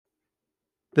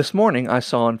This morning, I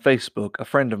saw on Facebook a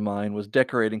friend of mine was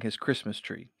decorating his Christmas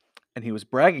tree, and he was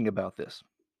bragging about this.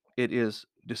 It is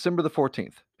December the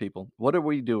 14th, people. What are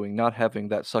we doing not having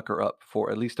that sucker up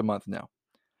for at least a month now?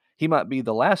 He might be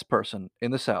the last person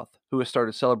in the South who has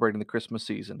started celebrating the Christmas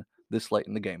season this late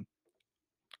in the game.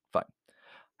 Fine.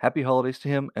 Happy holidays to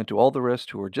him and to all the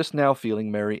rest who are just now feeling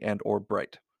merry and or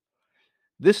bright.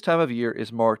 This time of year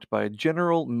is marked by a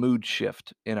general mood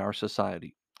shift in our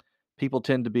society. People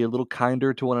tend to be a little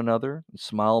kinder to one another,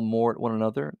 smile more at one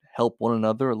another, help one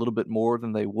another a little bit more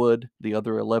than they would the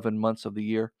other 11 months of the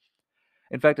year.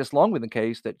 In fact, it's long been the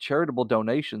case that charitable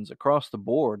donations across the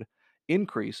board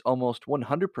increase almost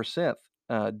 100%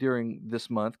 during this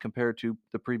month compared to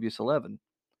the previous 11.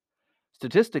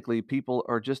 Statistically, people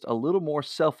are just a little more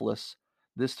selfless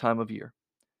this time of year.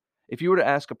 If you were to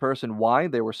ask a person why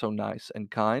they were so nice and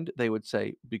kind, they would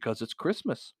say, because it's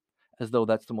Christmas, as though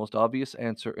that's the most obvious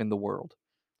answer in the world.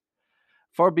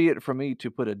 Far be it from me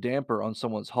to put a damper on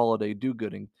someone's holiday do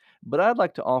gooding, but I'd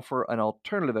like to offer an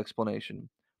alternative explanation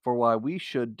for why we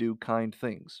should do kind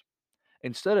things.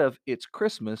 Instead of it's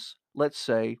Christmas, let's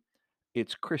say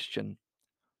it's Christian.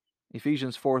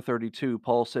 Ephesians 4:32,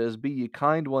 Paul says, "Be ye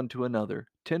kind one to another,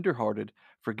 tender-hearted,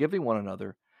 forgiving one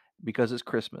another, because it's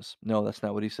Christmas." No, that's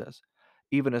not what he says.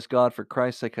 Even as God for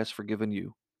Christ's sake has forgiven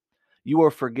you. You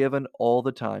are forgiven all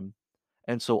the time.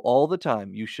 And so all the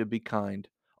time you should be kind.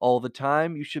 All the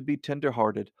time you should be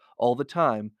tender-hearted. All the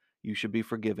time you should be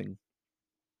forgiving.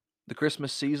 The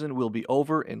Christmas season will be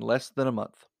over in less than a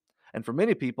month. And for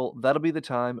many people, that'll be the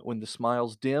time when the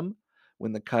smiles dim,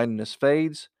 when the kindness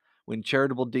fades, when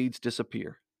charitable deeds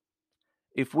disappear.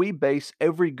 If we base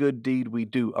every good deed we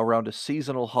do around a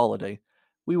seasonal holiday,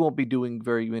 we won't be doing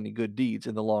very many good deeds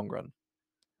in the long run.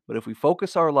 But if we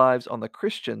focus our lives on the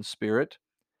Christian spirit,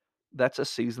 that's a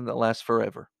season that lasts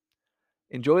forever.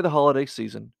 Enjoy the holiday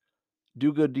season.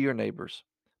 Do good to your neighbors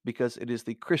because it is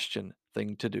the Christian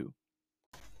thing to do.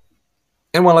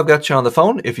 And while I've got you on the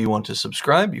phone, if you want to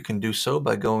subscribe, you can do so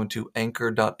by going to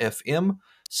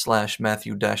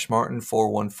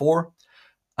anchor.fm/Matthew-Martin414.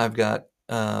 I've got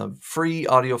free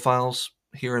audio files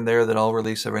here and there that I'll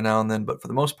release every now and then, but for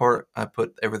the most part, I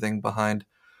put everything behind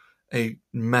a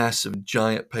massive,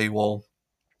 giant paywall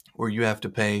where you have to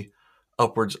pay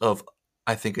upwards of,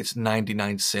 I think it's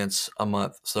 99 cents a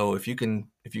month. So if you can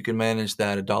manage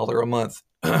that $1 a month,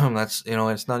 that's,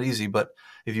 it's not easy, but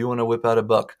if you want to whip out a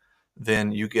buck,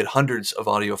 then you get hundreds of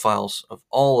audio files of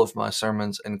all of my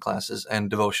sermons and classes and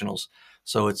devotionals.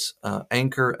 So it's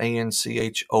anchor,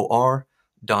 ANCHOR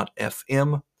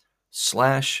 .fm/Matthew,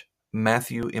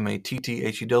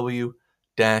 MATTHEW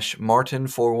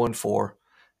 -Martin414,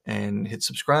 and hit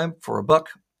subscribe for a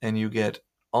buck, and you get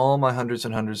all my hundreds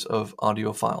and hundreds of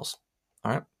audio files.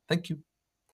 All right. Thank you.